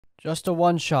Just a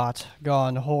one-shot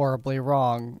gone horribly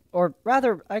wrong. Or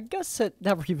rather, I guess it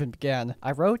never even began.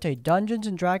 I wrote a Dungeons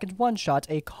 & Dragons one-shot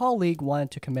a colleague wanted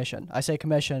to commission. I say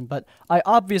commission, but I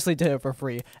obviously did it for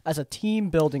free, as a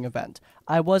team-building event.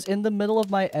 I was in the middle of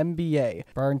my MBA,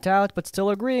 burnt out but still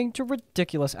agreeing to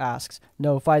ridiculous asks.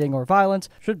 No fighting or violence,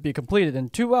 should be completed in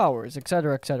 2 hours,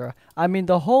 etc, etc. I mean,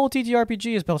 the whole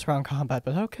TTRPG is built around combat,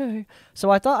 but okay.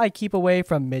 So I thought I'd keep away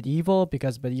from medieval,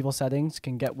 because medieval settings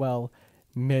can get, well,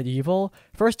 medieval.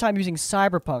 First time using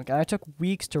cyberpunk, and I took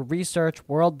weeks to research,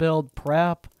 world build,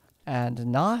 prep, and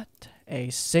not a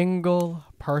single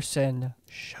person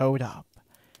showed up.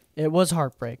 It was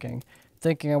heartbreaking,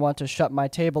 thinking I want to shut my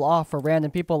table off for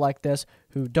random people like this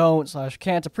who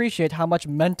don't/can't appreciate how much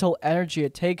mental energy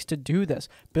it takes to do this,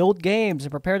 build games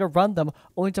and prepare to run them,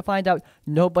 only to find out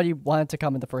nobody wanted to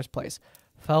come in the first place.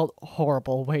 Felt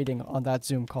horrible waiting on that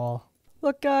Zoom call.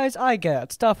 Look, guys, I get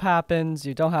it. Stuff happens,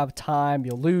 you don't have time,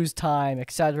 you'll lose time,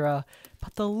 etc.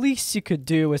 But the least you could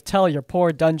do is tell your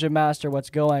poor dungeon master what's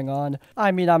going on.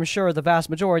 I mean, I'm sure the vast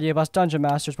majority of us dungeon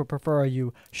masters would prefer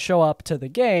you show up to the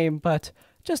game, but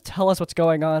just tell us what's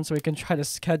going on so we can try to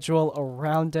schedule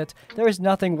around it. There is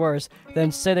nothing worse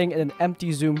than sitting in an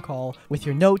empty Zoom call with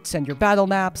your notes and your battle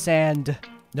maps and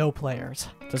no players.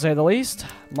 To say the least,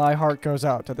 my heart goes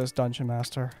out to this dungeon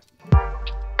master.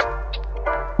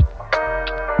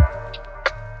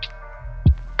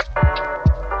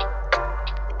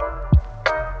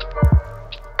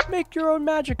 Make your own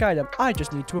magic item. I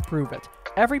just need to approve it.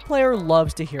 Every player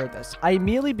loves to hear this. I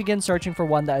immediately begin searching for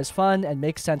one that is fun and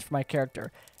makes sense for my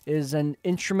character. Is an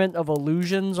instrument of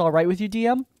illusions alright with you,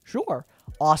 DM? Sure.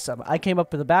 Awesome. I came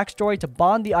up with a backstory to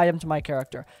bond the item to my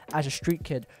character. As a street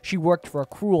kid, she worked for a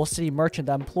cruel city merchant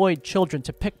that employed children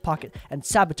to pickpocket and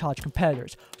sabotage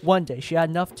competitors. One day, she had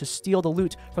enough to steal the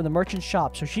loot from the merchant's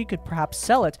shop so she could perhaps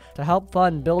sell it to help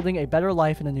fund building a better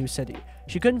life in a new city.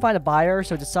 She couldn't find a buyer,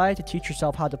 so decided to teach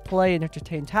herself how to play and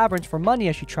entertain taverns for money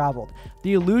as she traveled.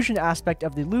 The illusion aspect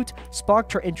of the loot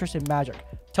sparked her interest in magic.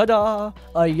 Ta-da!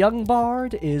 A young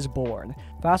bard is born.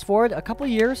 Fast forward a couple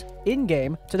years,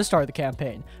 in-game, to the start of the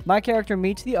campaign. My character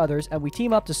meets the others, and we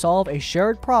team up to solve a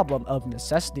shared problem of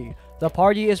necessity. The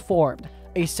party is formed.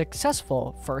 A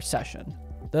successful first session.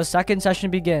 The second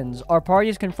session begins. Our party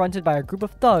is confronted by a group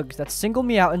of thugs that single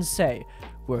me out and say,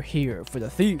 "We're here for the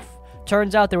thief."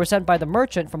 Turns out they were sent by the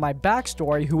merchant from my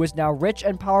backstory, who is now rich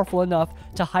and powerful enough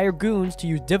to hire goons to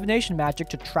use divination magic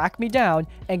to track me down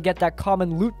and get that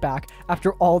common loot back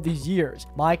after all these years.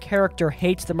 My character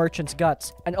hates the merchant's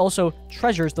guts and also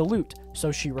treasures the loot,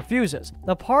 so she refuses.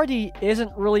 The party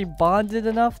isn't really bonded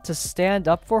enough to stand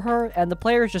up for her, and the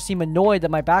players just seem annoyed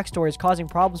that my backstory is causing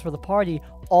problems for the party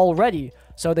already.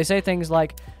 So they say things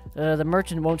like, the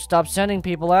merchant won't stop sending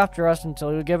people after us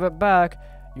until you give it back.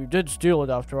 You did steal it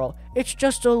after all. It's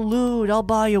just a loot, I'll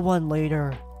buy you one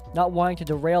later. Not wanting to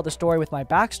derail the story with my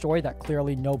backstory that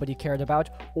clearly nobody cared about,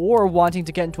 or wanting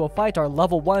to get into a fight our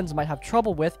level 1s might have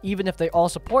trouble with even if they all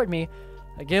support me,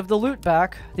 I give the loot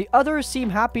back. The others seem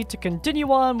happy to continue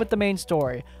on with the main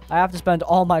story. I have to spend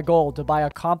all my gold to buy a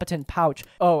competent pouch.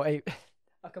 Oh, a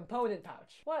component pouch.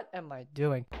 What am I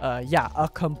doing? Yeah, a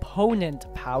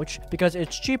component pouch, because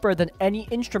it's cheaper than any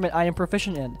instrument I am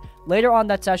proficient in. Later on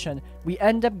that session, we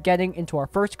end up getting into our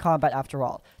first combat after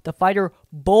all. The fighter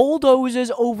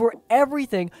bulldozes over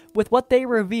everything with what they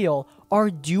reveal are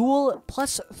dual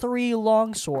 +3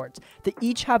 longswords that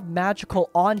each have magical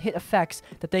on-hit effects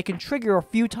that they can trigger a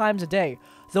few times a day.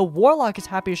 The warlock is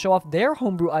happy to show off their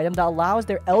homebrew item that allows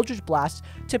their eldritch blasts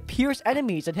to pierce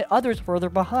enemies and hit others further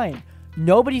behind.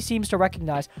 Nobody seems to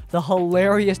recognize the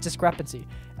hilarious discrepancy.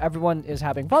 Everyone is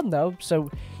having fun though,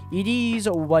 so it is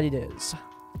what it is.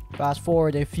 Fast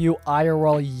forward a few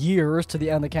IRL years to the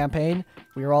end of the campaign,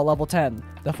 we are all level 10.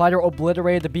 The fighter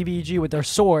obliterated the BBG with their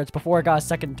swords before it got a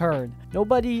second turn.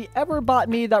 Nobody ever bought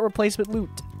me that replacement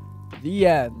loot. The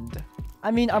end.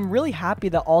 I mean, I'm really happy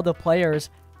that all the players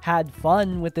had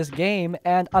fun with this game,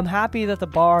 and I'm happy that the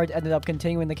bard ended up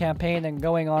continuing the campaign and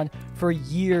going on for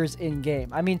years in-game.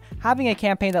 I mean, having a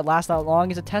campaign that lasts that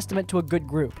long is a testament to a good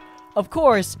group. Of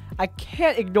course, I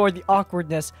can't ignore the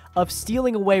awkwardness of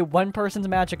stealing away one person's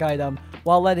magic item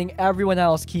while letting everyone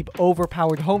else keep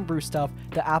overpowered homebrew stuff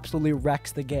that absolutely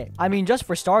wrecks the game. I mean, just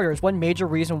for starters, one major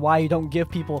reason why you don't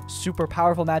give people super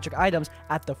powerful magic items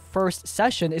at the first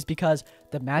session is because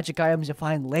the magic items you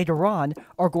find later on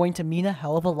are going to mean a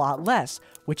hell of a lot less,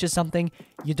 which is something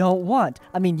you don't want.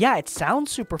 I mean, yeah, it sounds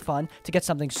super fun to get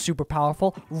something super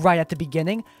powerful right at the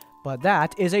beginning, But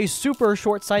that is a super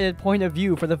short-sighted point of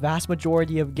view for the vast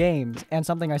majority of games, and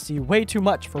something I see way too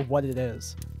much for what it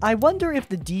is. I wonder if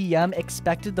the DM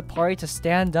expected the party to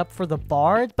stand up for the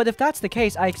bard, but if that's the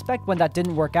case, I expect when that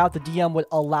didn't work out, the DM would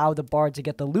allow the bard to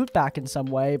get the loot back in some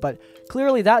way, but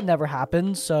clearly that never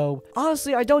happened, so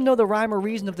honestly, I don't know the rhyme or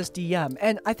reason of this DM,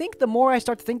 and I think the more I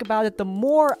start to think about it, the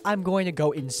more I'm going to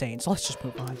go insane, so let's just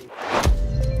move on.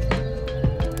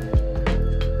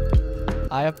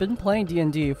 I have been playing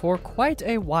D&D for quite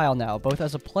a while now, both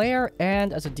as a player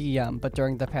and as a DM, but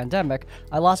during the pandemic,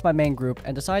 I lost my main group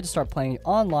and decided to start playing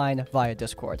online via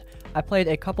Discord. I played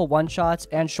a couple one-shots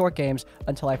and short games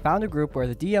until I found a group where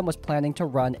the DM was planning to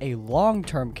run a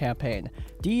long-term campaign.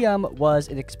 DM was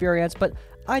inexperienced, but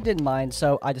I didn't mind,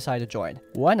 so I decided to join.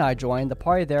 When I joined, the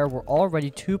party there were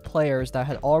already 2 players that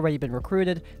had already been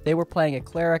recruited. They were playing a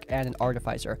cleric and an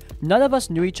artificer. None of us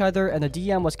knew each other, and the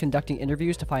DM was conducting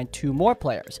interviews to find 2 more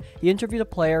players. He interviewed a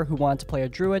player who wanted to play a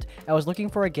druid and was looking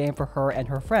for a game for her and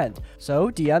her friend, so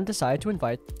DM decided to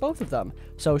invite both of them.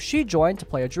 So she joined to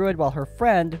play a druid while her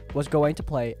friend was going to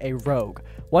play a rogue.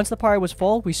 Once the party was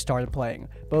full, we started playing.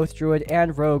 Both druid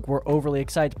and rogue were overly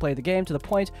excited to play the game to the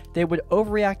point they would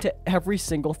overreact to every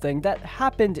single thing that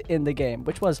happened in the game,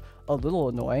 which was a little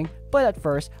annoying, but at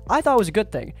first, I thought it was a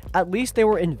good thing. At least they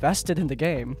were invested in the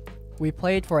game. We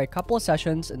played for a couple of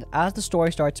sessions, and as the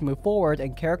story started to move forward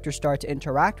and characters started to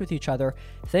interact with each other,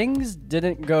 things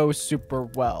didn't go super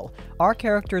well. Our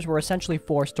characters were essentially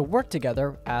forced to work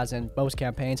together, as in most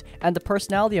campaigns, and the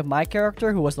personality of my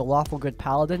character, who was the lawful good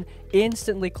paladin,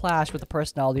 instantly clashed with the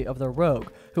personality of the rogue,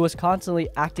 who was constantly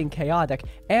acting chaotic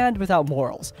and without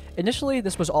morals. Initially,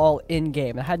 this was all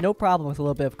in-game, and I had no problem with a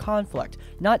little bit of conflict.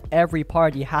 Not every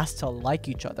party has to like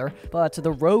each other, but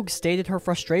the rogue stated her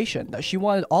frustration, that she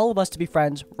wanted all of us to be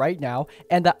friends right now,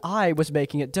 and that I was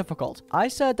making it difficult. I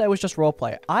said that it was just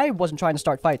roleplay. I wasn't trying to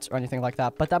start fights or anything like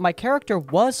that, but that my character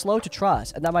was slow to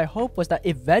trust, and that my hope was that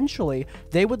eventually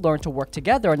they would learn to work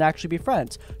together and actually be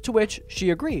friends, to which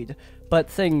she agreed. But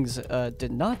things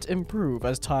did not improve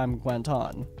as time went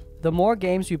on. The more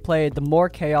games we played, the more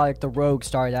chaotic the rogue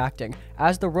started acting.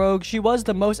 As the rogue, she was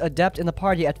the most adept in the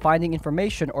party at finding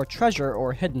information or treasure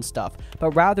or hidden stuff,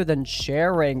 but rather than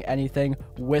sharing anything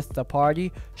with the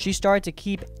party, she started to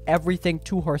keep everything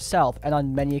to herself, and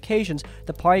on many occasions,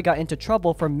 the party got into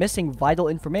trouble for missing vital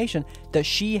information that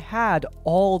she had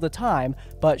all the time,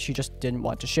 but she just didn't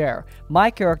want to share.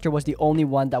 My character was the only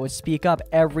one that would speak up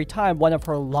every time one of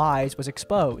her lies was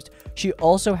exposed. She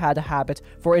also had a habit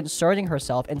for inserting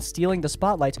herself and stealing the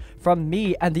spotlight from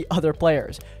me and the other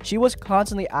players. She was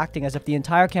constantly acting as if the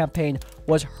entire campaign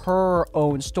was her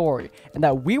own story, and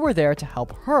that we were there to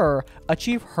help her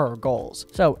achieve her goals.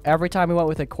 So every time we went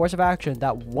with a course of action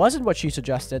that wasn't what she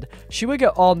suggested, she would get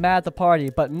all mad at the party,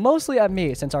 but mostly at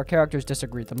me since our characters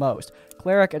disagreed the most.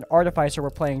 Cleric and Artificer were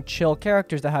playing chill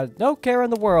characters that had no care in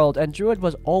the world, and Druid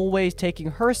was always taking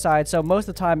her side, so most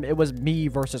of the time it was me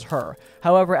versus her.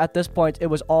 However, at this point, it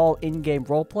was all in-game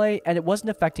roleplay, and it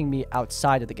wasn't affecting me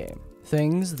outside of the game.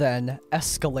 Things then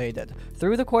escalated.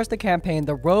 Through the course of the campaign,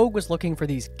 the rogue was looking for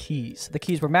these keys. The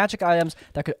keys were magic items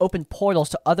that could open portals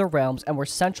to other realms and were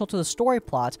central to the story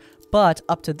plot, but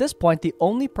up to this point, the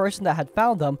only person that had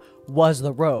found them was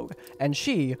the rogue, and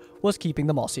she was keeping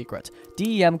them all secret.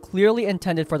 DEM clearly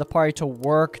intended for the party to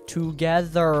work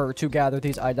together to gather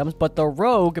these items, but the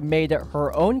rogue made it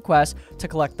her own quest to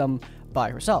collect them by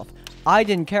herself. I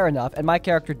didn't care enough, and my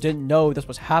character didn't know this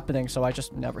was happening, so I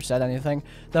just never said anything.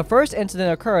 The first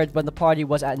incident occurred when the party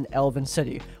was at an elven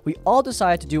city. We all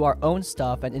decided to do our own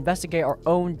stuff and investigate our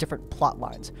own different plot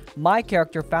lines. My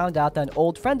character found out that an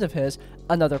old friend of his,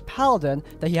 another paladin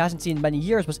that he hasn't seen in many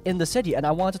years, was in the city, and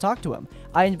I wanted to talk to him.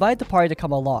 I invited the party to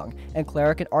come along, and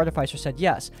Cleric and Artificer said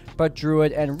yes, but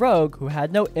Druid and Rogue, who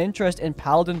had no interest in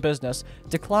paladin business,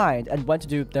 declined and went to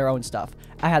do their own stuff.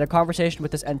 I had a conversation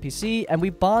with this NPC, and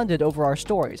we bonded over our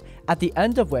stories, at the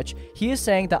end of which, he is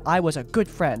saying that I was a good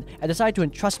friend, and decided to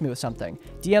entrust me with something.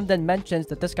 DM then mentions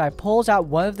that this guy pulls out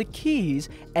one of the keys,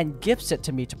 and gifts it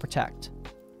to me to protect.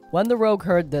 When the rogue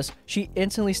heard this, she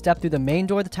instantly stepped through the main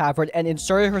door of the tavern and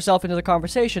inserted herself into the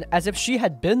conversation as if she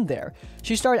had been there.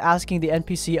 She started asking the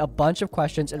NPC a bunch of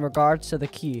questions in regards to the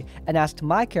key, and asked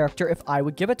my character if I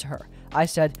would give it to her. I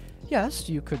said, yes,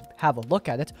 you could have a look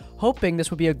at it, hoping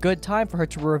this would be a good time for her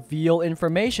to reveal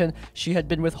information she had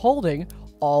been withholding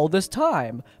all this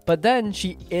time. But then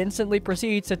she instantly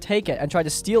proceeds to take it and try to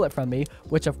steal it from me,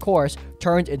 which of course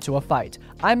turned into a fight.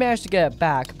 I managed to get it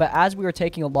back, but as we were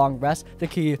taking a long rest, the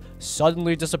key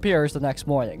suddenly disappears the next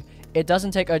morning. It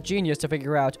doesn't take a genius to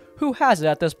figure out who has it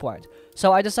at this point.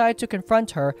 So I decided to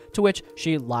confront her, to which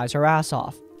she lies her ass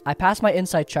off. I passed my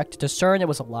insight check to discern it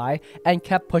was a lie and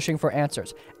kept pushing for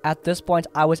answers. At this point,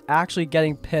 I was actually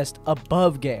getting pissed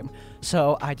above game,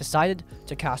 so I decided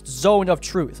to cast Zone of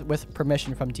Truth with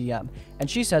permission from DM. And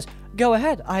she says, "Go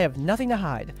ahead, I have nothing to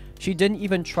hide." She didn't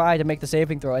even try to make the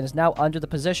saving throw and is now under the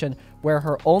position where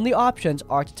her only options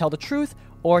are to tell the truth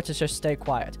or to just stay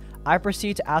quiet. I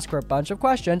proceed to ask her a bunch of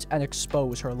questions and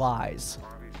expose her lies.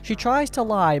 She tries to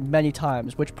lie many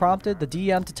times, which prompted the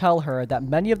DM to tell her that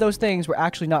many of those things were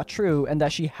actually not true and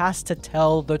that she has to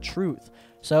tell the truth.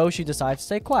 So she decides to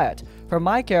stay quiet. For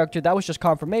my character, that was just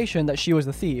confirmation that she was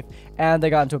the thief, and they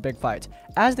got into a big fight.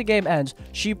 As the game ends,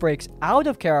 she breaks out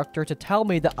of character to tell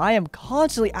me that I am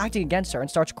constantly acting against her and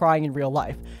starts crying in real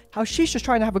life. How she's just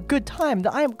trying to have a good time,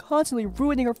 that I am constantly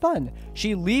ruining her fun.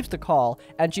 She leaves the call,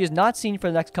 and she is not seen for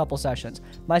the next couple sessions.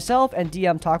 Myself and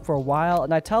DM talk for a while,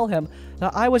 and I tell him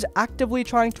that I was actively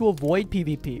trying to avoid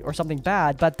PvP or something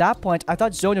bad, but at that point, I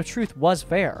thought Zone of Truth was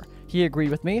fair. He agreed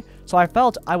with me, so I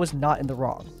felt I was not in the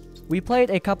wrong. We played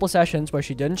a couple sessions where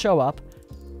she didn't show up,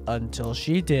 until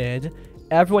she did.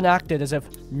 Everyone acted as if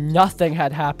nothing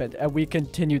had happened, and we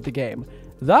continued the game.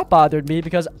 That bothered me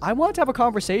because I wanted to have a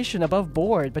conversation above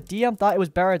board, but DM thought it was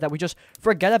better that we just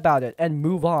forget about it and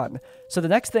move on. So the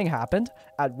next thing happened.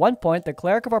 At one point, the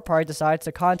cleric of our party decides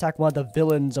to contact one of the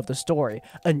villains of the story,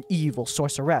 an evil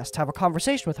sorceress, to have a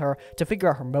conversation with her to figure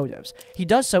out her motives. He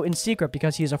does so in secret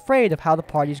because he is afraid of how the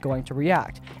party is going to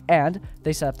react, and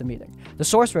they set up the meeting. The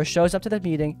sorceress shows up to the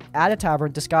meeting at a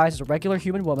tavern disguised as a regular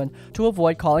human woman to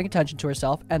avoid calling attention to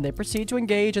herself, and they proceed to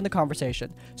engage in the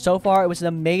conversation. So far, it was an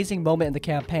amazing moment in the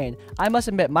campaign. I must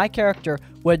admit, my character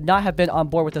would not have been on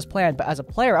board with this plan, but as a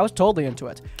player, I was totally into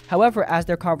it. However, as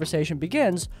their conversation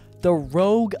begins, the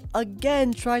rogue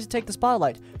again tries to take the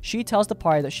spotlight. She tells the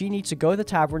party that she needs to go to the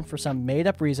tavern for some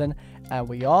made-up reason, and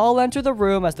we all enter the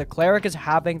room as the cleric is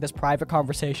having this private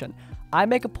conversation. I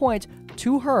make a point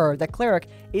to her that cleric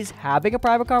is having a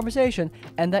private conversation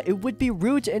and that it would be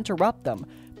rude to interrupt them,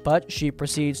 but she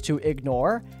proceeds to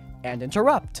ignore and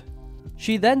interrupt.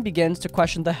 She then begins to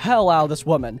question the hell out of this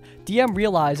woman. DM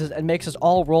realizes and makes us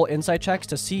all roll insight checks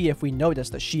to see if we notice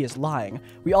that she is lying.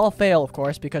 We all fail, of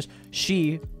course, because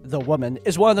she, the woman,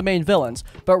 is one of the main villains,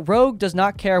 but Rogue does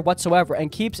not care whatsoever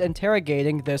and keeps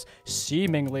interrogating this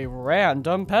seemingly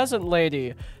random peasant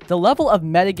lady. The level of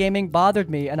metagaming bothered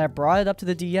me, and I brought it up to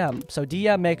the DM, so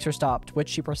DM makes her stop, to which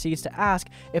she proceeds to ask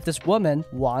if this woman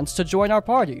wants to join our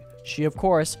party. She, of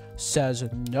course, says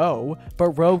no,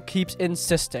 but Rogue keeps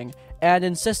insisting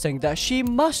that she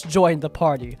must join the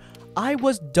party. I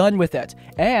was done with it,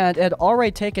 and it had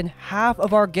already taken half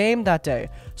of our game that day.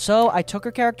 So I took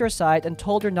her character aside and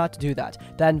told her not to do that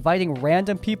inviting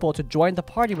random people to join the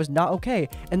party was not okay,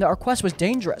 and that our quest was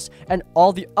dangerous, and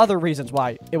all the other reasons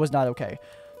why it was not okay.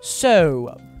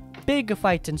 So, big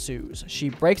fight ensues. She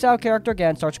breaks out of character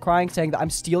again, starts crying, saying that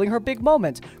I'm stealing her big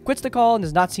moment, quits the call, and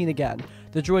is not seen again.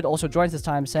 The druid also joins this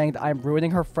time, saying that I'm ruining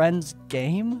her friend's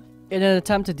game. In an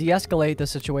attempt to de-escalate the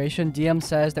situation, DM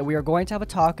says that we are going to have a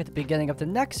talk at the beginning of the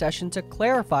next session to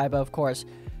clarify, but of course,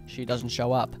 she doesn't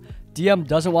show up. DM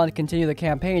doesn't want to continue the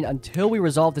campaign until we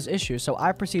resolve this issue, so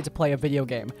I proceed to play a video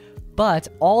game. But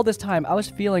all this time, I was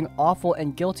feeling awful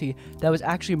and guilty that it was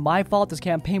actually my fault this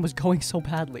campaign was going so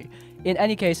badly. In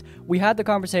any case, we had the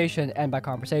conversation, and by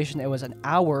conversation, it was an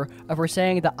hour of her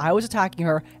saying that I was attacking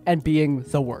her and being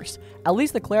the worst. At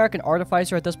least the cleric and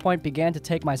artificer at this point began to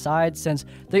take my side, since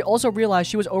they also realized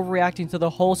she was overreacting to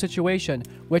the whole situation,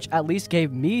 which at least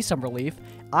gave me some relief.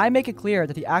 I make it clear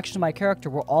that the actions of my character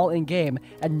were all in-game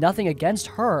and nothing against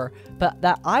her, but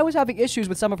that I was having issues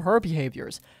with some of her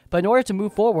behaviors. But in order to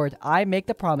move forward, I make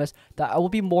the promise that I will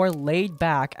be more laid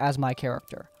back as my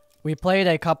character. We played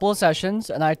a couple of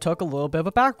sessions, and I took a little bit of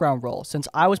a background role. Since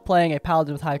I was playing a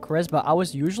paladin with high charisma, I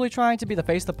was usually trying to be the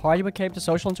face of the party when it came to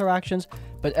social interactions,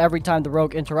 but every time the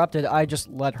rogue interrupted, I just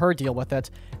let her deal with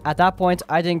it. At that point,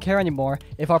 I didn't care anymore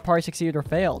if our party succeeded or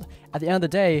failed. At the end of the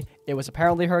day, it was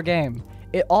apparently her game.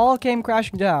 It all came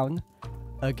crashing down.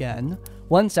 Again.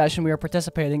 One session, we were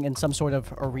participating in some sort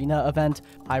of arena event.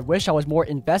 I wish I was more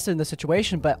invested in the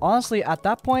situation, but honestly, at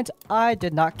that point, I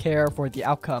did not care for the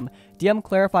outcome. DM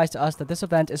clarifies to us that this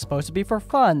event is supposed to be for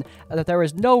fun, and that there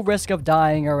is no risk of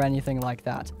dying or anything like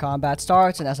that. Combat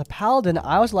starts, and as a paladin,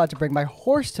 I was allowed to bring my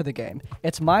horse to the game.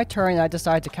 It's my turn, and I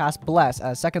decide to cast Bless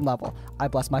as second level. I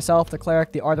bless myself, the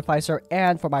cleric, the artificer,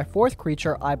 and for my fourth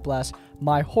creature, I bless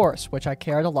my horse, which I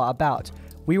cared a lot about.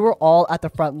 We were all at the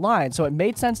front line, so it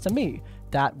made sense to me.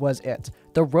 That was it.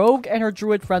 The rogue and her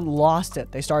druid friend lost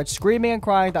it. They started screaming and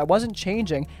crying that I wasn't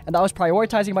changing and that I was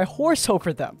prioritizing my horse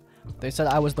over them. They said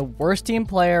I was the worst team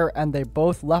player, and they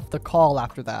both left the call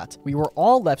after that. We were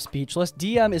all left speechless.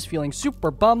 DM is feeling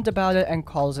super bummed about it and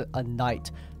calls it a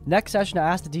night. Next session, I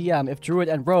asked the DM if Druid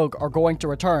and Rogue are going to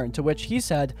return, to which he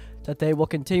said that they will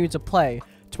continue to play,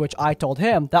 to which I told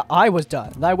him that I was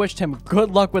done, and I wished him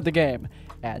good luck with the game,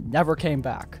 and never came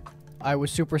back. I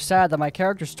was super sad that my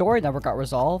character's story never got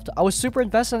resolved. I was super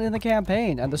invested in the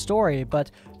campaign and the story, but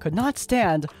could not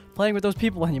stand playing with those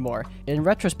people anymore. In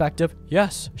retrospective,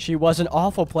 yes, she was an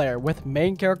awful player with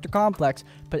main character complex,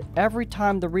 but every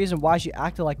time the reason why she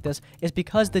acted like this is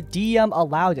because the DM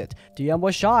allowed it. DM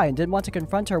was shy and didn't want to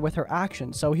confront her with her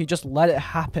actions, so he just let it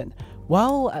happen.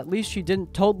 Well, at least she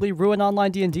didn't totally ruin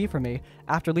online D&D for me.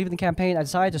 After leaving the campaign, I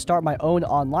decided to start my own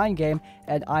online game,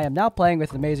 and I am now playing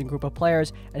with an amazing group of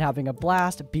players and having a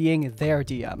blast being their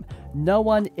DM. No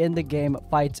one in the game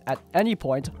fights at any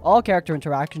point, all character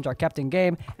interactions are kept in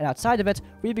game, and outside of it,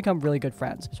 we become really good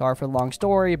friends. Sorry for the long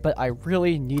story, but I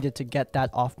really needed to get that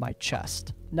off my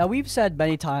chest. Now, we've said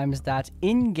many times that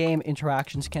in-game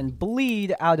interactions can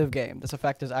bleed out of game. This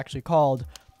effect is actually called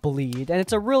bleed, and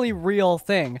it's a really real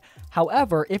thing.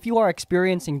 However, if you are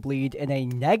experiencing bleed in a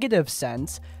negative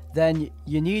sense, then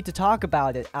you need to talk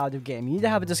about it out of game. You need to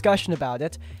have a discussion about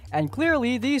it, and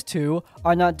clearly these two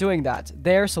are not doing that.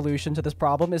 Their solution to this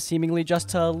problem is seemingly just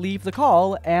to leave the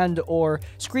call and or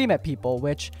scream at people,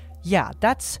 which, yeah,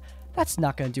 that's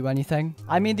not gonna do anything.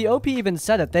 I mean, the OP even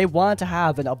said it. They wanted to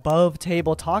have an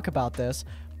above-table talk about this,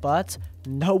 but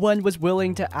no one was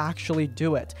willing to actually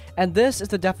do it. And this is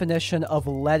the definition of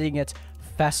letting it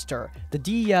fester. The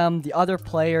DM, the other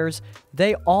players,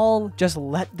 they all just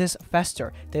let this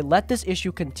fester. They let this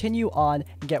issue continue on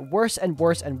and get worse and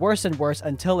worse and worse and worse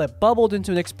until it bubbled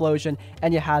into an explosion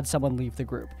and you had someone leave the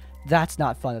group. That's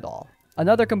not fun at all.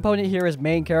 Another component here is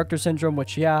main character syndrome,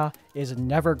 which, yeah, is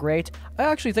never great. I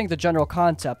actually think the general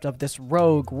concept of this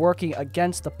rogue working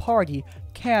against the party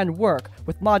can work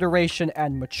with moderation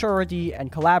and maturity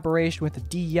and collaboration with the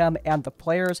DM and the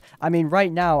players. I mean,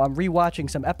 right now, I'm rewatching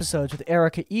some episodes with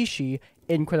Erika Ishii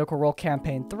in Critical Role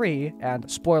Campaign 3,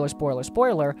 and spoiler, spoiler,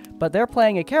 spoiler, but they're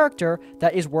playing a character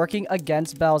that is working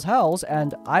against Bell's Hells,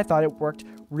 and I thought it worked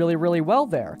really, really well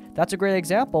there. That's a great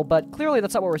example, but clearly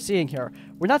that's not what we're seeing here.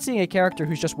 We're not seeing a character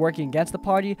who's just working against the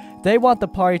party. They want the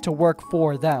party to work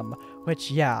for them,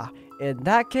 which, yeah, in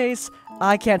that case,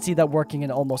 I can't see that working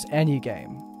in almost any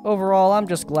game. Overall, I'm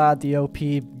just glad the OP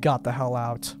got the hell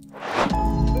out.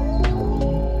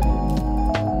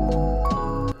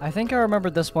 I think I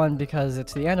remembered this one because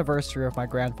it's the anniversary of my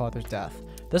grandfather's death.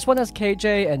 This one has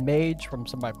KJ and Mage from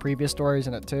some of my previous stories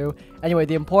in it too. Anyway,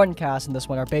 the important cast in this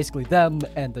one are basically them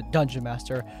and the Dungeon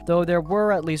Master, though there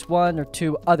were at least 1 or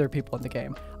 2 other people in the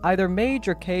game. Either Mage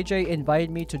or KJ invited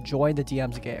me to join the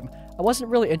DM's game. I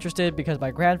wasn't really interested because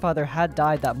my grandfather had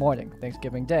died that morning,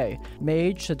 Thanksgiving Day.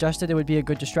 Mage suggested it would be a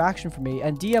good distraction for me,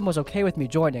 and DM was okay with me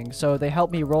joining, so they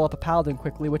helped me roll up a paladin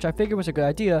quickly, which I figured was a good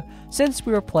idea since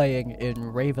we were playing in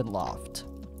Ravenloft.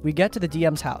 We get to the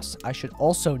DM's house. I should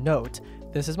also note,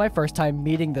 this is my first time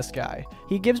meeting this guy.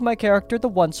 He gives my character the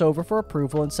once-over for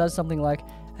approval and says something like,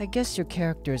 "I guess your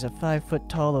character is a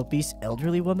 5-foot-tall, obese,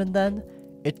 elderly woman then?"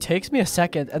 It takes me a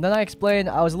second, and then I explain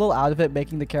I was a little out of it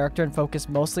making the character and focus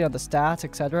mostly on the stats,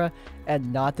 etc.,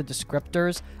 and not the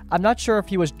descriptors. I'm not sure if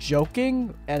he was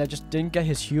joking, and I just didn't get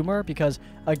his humor, because,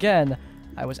 again,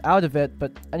 I was out of it,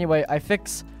 but anyway, I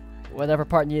fix whatever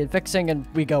part needed fixing, and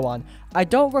we go on. I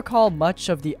don't recall much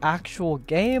of the actual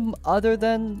game other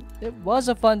than it was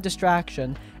a fun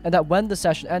distraction, and that when the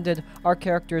session ended, our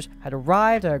characters had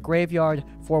arrived at a graveyard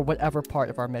for whatever part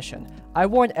of our mission. I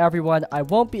warned everyone I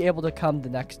won't be able to come the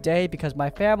next day because my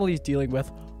family's dealing with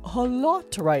a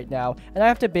lot right now, and I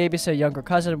have to babysit a younger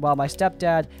cousin while my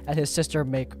stepdad and his sister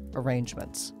make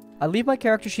arrangements. I leave my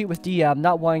character sheet with DM,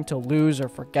 not wanting to lose or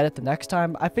forget it the next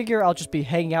time. I figure I'll just be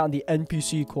hanging out in the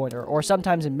NPC corner, or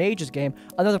sometimes in Mage's game,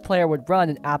 another player would run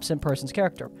an absent person's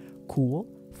character. Cool,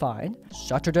 fine.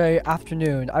 Saturday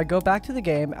afternoon, I go back to the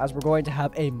game as we're going to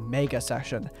have a mega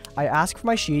session. I ask for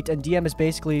my sheet, and DM is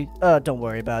basically, don't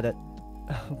worry about it.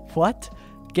 What?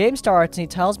 Game starts, and he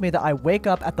tells me that I wake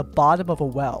up at the bottom of a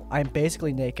well. I'm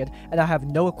basically naked, and I have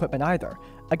no equipment either.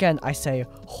 Again, I say,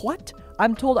 what?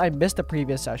 I'm told I missed the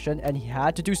previous session, and he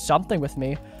had to do something with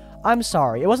me. I'm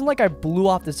sorry. It wasn't like I blew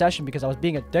off the session because I was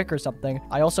being a dick or something.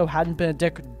 I also hadn't been a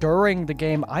dick during the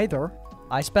game either.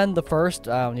 I spend the first,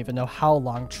 I don't even know how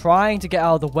long, trying to get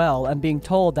out of the well and being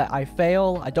told that I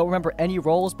fail. I don't remember any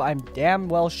rolls, but I'm damn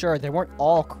well sure they weren't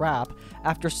all crap.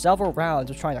 After several rounds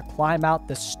of trying to climb out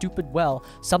this stupid well,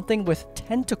 something with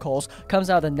tentacles comes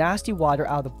out of the nasty water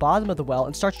out of the bottom of the well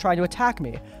and starts trying to attack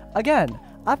me. Again,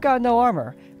 I've got no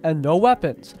armor and no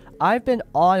weapons. I've been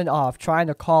on and off trying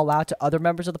to call out to other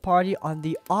members of the party on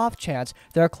the off chance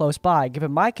they're close by,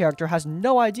 given my character has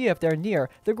no idea if they're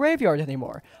near the graveyard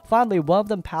anymore. Finally, one of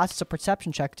them passes a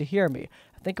perception check to hear me.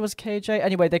 I think it was KJ.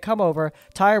 Anyway, they come over,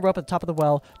 tie a rope at the top of the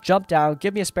well, jump down,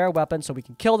 give me a spare weapon so we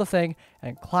can kill the thing,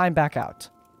 and climb back out.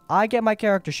 I get my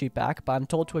character sheet back, but I'm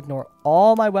told to ignore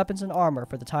all my weapons and armor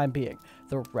for the time being.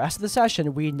 The rest of the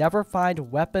session, we never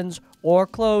find weapons or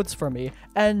clothes for me,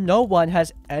 and no one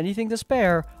has anything to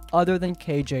spare other than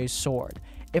KJ's sword.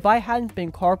 If I hadn't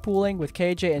been carpooling with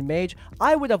KJ and Mage,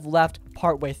 I would have left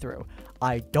partway through.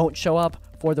 I don't show up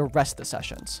for the rest of the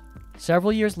sessions.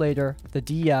 Several years later, the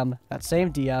DM, that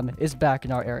same DM, is back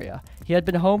in our area. He had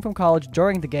been home from college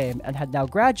during the game and had now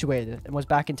graduated and was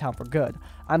back in town for good.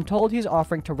 I'm told he's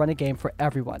offering to run a game for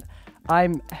everyone.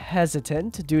 I'm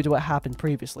hesitant due to what happened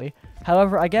previously.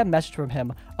 However, I get a message from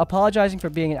him apologizing for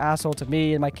being an asshole to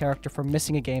me and my character for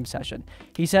missing a game session.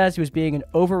 He says he was being an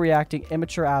overreacting,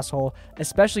 immature asshole,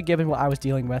 especially given what I was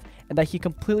dealing with, and that he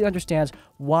completely understands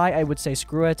why I would say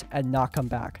screw it and not come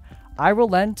back. I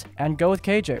relent and go with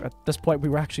KJ. At this point, we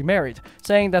were actually married,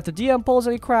 saying that if the DM pulls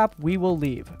any crap, we will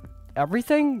leave.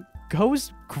 Everything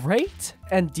goes great,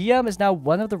 and DM is now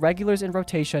one of the regulars in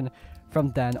rotation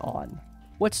from then on.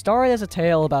 What started as a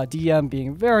tale about DM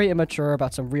being very immature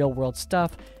about some real-world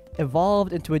stuff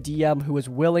evolved into a DM who is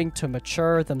willing to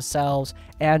mature themselves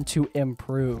and to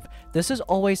improve. This is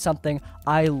always something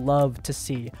I love to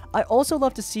see. I also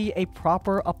love to see a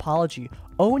proper apology.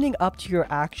 Owning up to your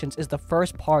actions is the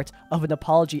first part of an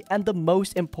apology and the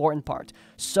most important part.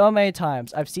 So many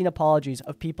times I've seen apologies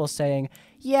of people saying,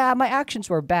 yeah, my actions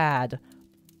were bad,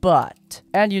 but...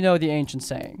 And you know the ancient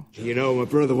saying. You know, my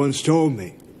brother once told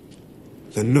me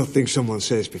that nothing someone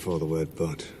says before the word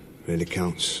but really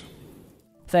counts.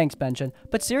 Thanks, Benjamin.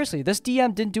 But seriously, this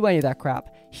DM didn't do any of that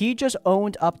crap. He just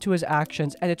owned up to his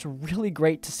actions, and it's really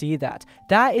great to see that.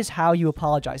 That is how you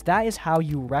apologize. That is how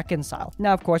you reconcile.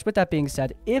 Now, of course, with that being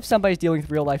said, if somebody's dealing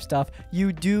with real-life stuff,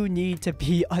 you do need to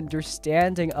be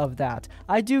understanding of that.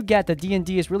 I do get that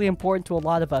D&D is really important to a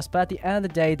lot of us, but at the end of the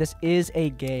day, this is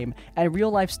a game, and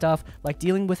real-life stuff, like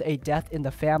dealing with a death in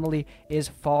the family, is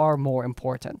far more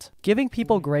important. Giving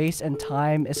people grace and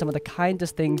time is some of the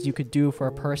kindest things you could do for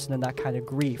a person in that kind of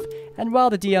grief. And while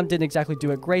the DM didn't exactly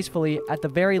do it gracefully, at the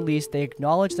very least they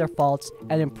acknowledged their faults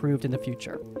and improved in the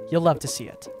future. You'll love to see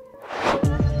it.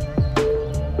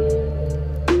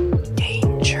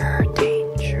 Danger,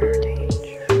 danger,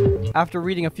 danger. After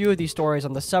reading a few of these stories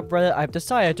on the subreddit, I've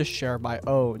decided to share my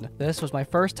own. This was my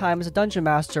first time as a dungeon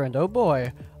master, and oh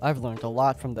boy, I've learned a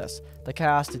lot from this. The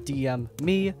cast DM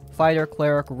me, fighter,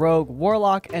 cleric, rogue,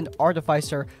 warlock, and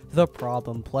artificer, the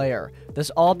problem player. This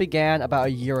all began about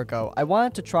a year ago. I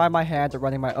wanted to try my hand at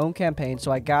running my own campaign,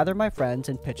 so I gathered my friends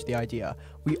and pitched the idea.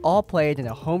 We all played in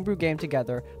a homebrew game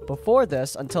together before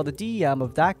this until the DM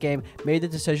of that game made the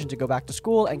decision to go back to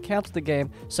school and cancel the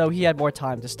game so he had more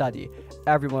time to study.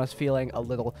 Everyone was feeling a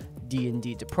little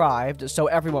D&D deprived, so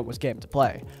everyone was game to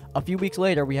play. A few weeks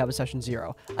later, we have a session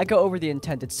 0. I go over the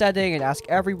intended setting and ask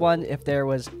everyone if there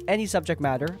was any subject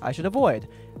matter I should avoid.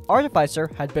 Artificer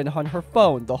had been on her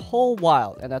phone the whole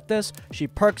while, and at this, she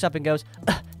perks up and goes,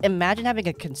 imagine having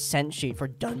a consent sheet for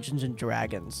Dungeons &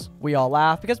 Dragons. We all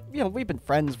laugh because, we've been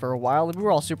friends for a while and we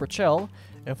were all super chill.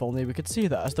 If only we could see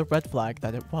that as the red flag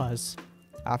that it was.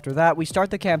 After that, we start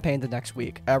the campaign the next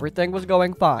week. Everything was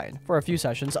going fine for a few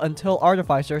sessions until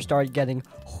Artificer started getting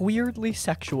weirdly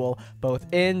sexual both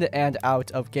in and out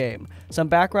of game. Some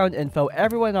background info,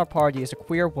 everyone in our party is a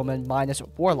queer woman minus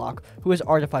Warlock, who is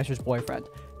Artificer's boyfriend.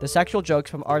 The sexual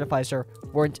jokes from Artificer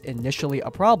weren't initially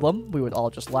a problem. We would all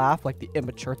just laugh like the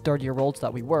immature 30-year-olds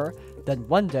that we were. Then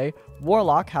one day,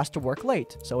 Warlock has to work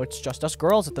late, so it's just us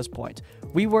girls at this point.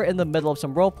 We were in the middle of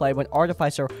some roleplay when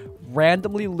Artificer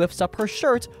randomly lifts up her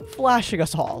shirt, flashing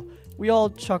us all. We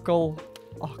all chuckle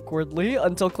awkwardly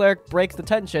until Cleric breaks the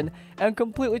tension and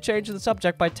completely changes the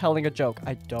subject by telling a joke.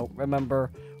 I don't remember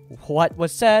what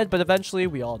was said, but eventually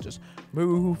we all just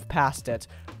move past it.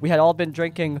 We had all been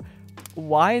drinking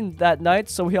wine that night,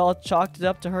 so we all chalked it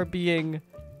up to her being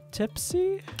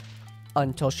tipsy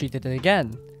until she did it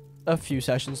again a few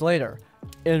sessions later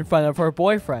in front of her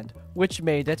boyfriend, which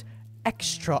made it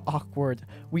extra awkward.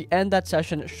 We end that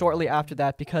session shortly after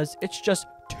that because it's just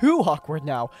too awkward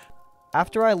now.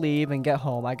 After I leave and get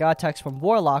home, I got a text from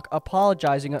Warlock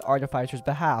apologizing on Artificer's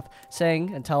behalf,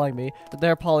 saying and telling me that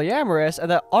they're polyamorous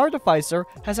and that Artificer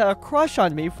has had a crush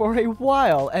on me for a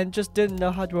while and just didn't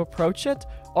know how to approach it.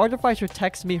 Artificer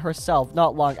texts me herself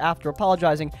not long after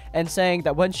apologizing and saying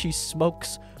that when she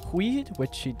smokes weed,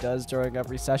 which she does during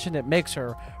every session, it makes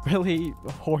her really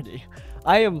horny.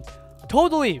 I am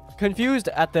totally confused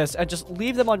at this and just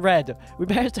leave them on red. We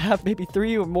managed to have maybe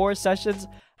 3 or more sessions.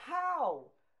 How?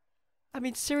 I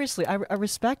mean, seriously, I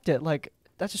respect it. Like,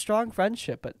 that's a strong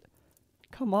friendship, but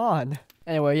come on.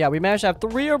 Anyway, yeah, we managed to have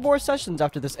 3 or more sessions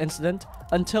after this incident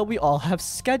until we all have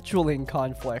scheduling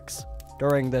conflicts.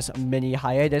 During this mini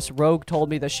hiatus, Rogue told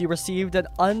me that she received an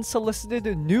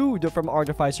unsolicited nude from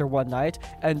Artificer one night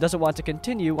and doesn't want to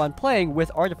continue on playing with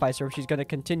Artificer if she's going to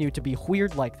continue to be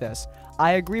weird like this.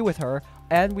 I agree with her,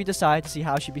 and we decide to see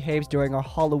how she behaves during our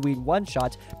Halloween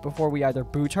one-shot before we either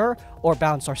boot her or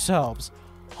bounce ourselves.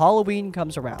 Halloween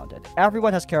comes around, and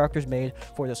everyone has characters made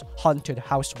for this haunted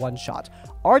house one-shot.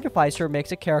 Artificer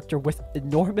makes a character with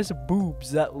enormous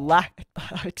boobs that lack...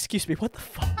 Excuse me, what the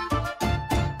fuck?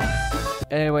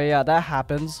 Anyway, yeah, that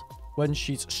happens when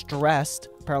she's stressed.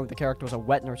 Apparently the character was a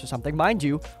wet nurse or something. Mind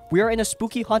you, we are in a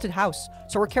spooky haunted house,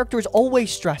 so our character is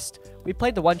always stressed. We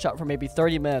played the one-shot for maybe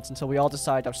 30 minutes until we all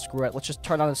decided, oh, screw it, let's just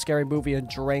turn on a scary movie and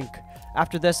drink.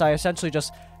 After this, I essentially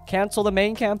just canceled the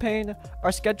main campaign.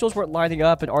 Our schedules weren't lining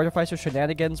up, and Artificer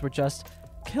Shenanigans were just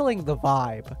killing the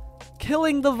vibe.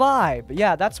 Killing the vibe.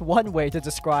 Yeah, that's one way to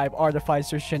describe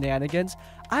Artificer Shenanigans.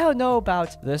 I don't know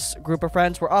about this group of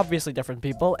friends. We're obviously different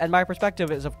people, and my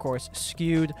perspective is, of course,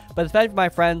 skewed. But if any of my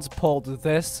friends pulled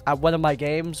this at one of my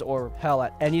games, or hell,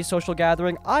 at any social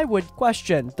gathering, I would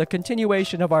question the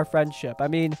continuation of our friendship. I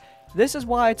mean, this is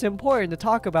why it's important to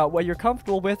talk about what you're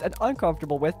comfortable with and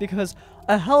uncomfortable with, because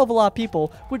a hell of a lot of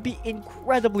people would be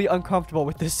incredibly uncomfortable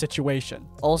with this situation.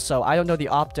 Also, I don't know the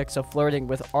optics of flirting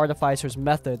with Artificer's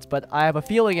methods, but I have a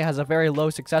feeling it has a very low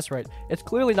success rate. It's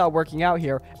clearly not working out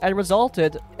here, and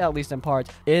resulted, at least in part,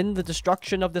 in the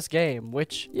destruction of this game,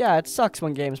 which, yeah, it sucks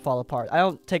when games fall apart. I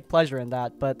don't take pleasure in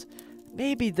that, but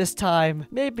maybe this time,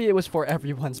 maybe it was for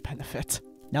everyone's benefit.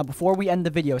 Now, before we end the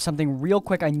video, something real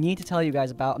quick I need to tell you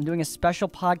guys about. I'm doing a special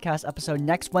podcast episode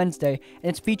next Wednesday, and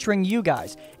it's featuring you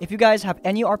guys. If you guys have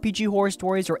any RPG horror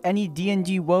stories or any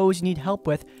D&D woes you need help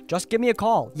with, just give me a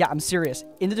call. Yeah, I'm serious.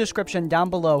 In the description down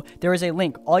below, there is a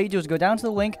link. All you do is go down to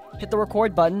the link, hit the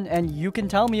record button, and you can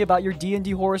tell me about your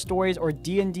D&D horror stories or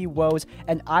D&D woes,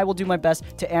 and I will do my best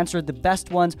to answer the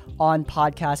best ones on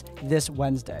podcast this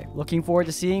Wednesday. Looking forward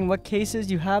to seeing what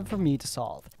cases you have for me to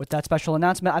solve. With that special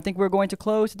announcement, I think we're going to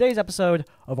close today's episode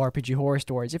of RPG Horror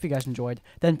Stories. If you guys enjoyed,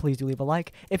 then please do leave a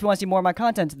like. If you want to see more of my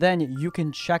content, then you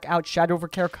can check out Shadow over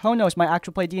Karakonos, my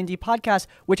actual play D&D podcast,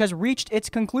 which has reached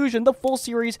its conclusion. The full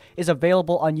series is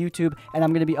available on YouTube, and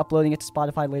I'm going to be uploading it to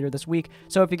Spotify later this week.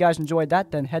 So if you guys enjoyed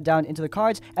that, then head down into the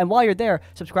cards, and while you're there,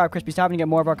 subscribe Crispy's Tavern to get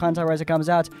more of our content as it comes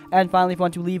out. And finally, if you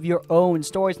want to leave your own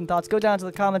stories and thoughts, go down to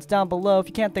the comments down below. If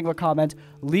you can't think of a comment,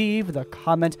 leave the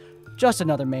comment. Just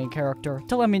another main character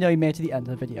to let me know you made it to the end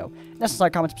of the video. That's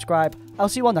like, comment, subscribe. I'll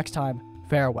see you all next time.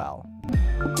 Farewell.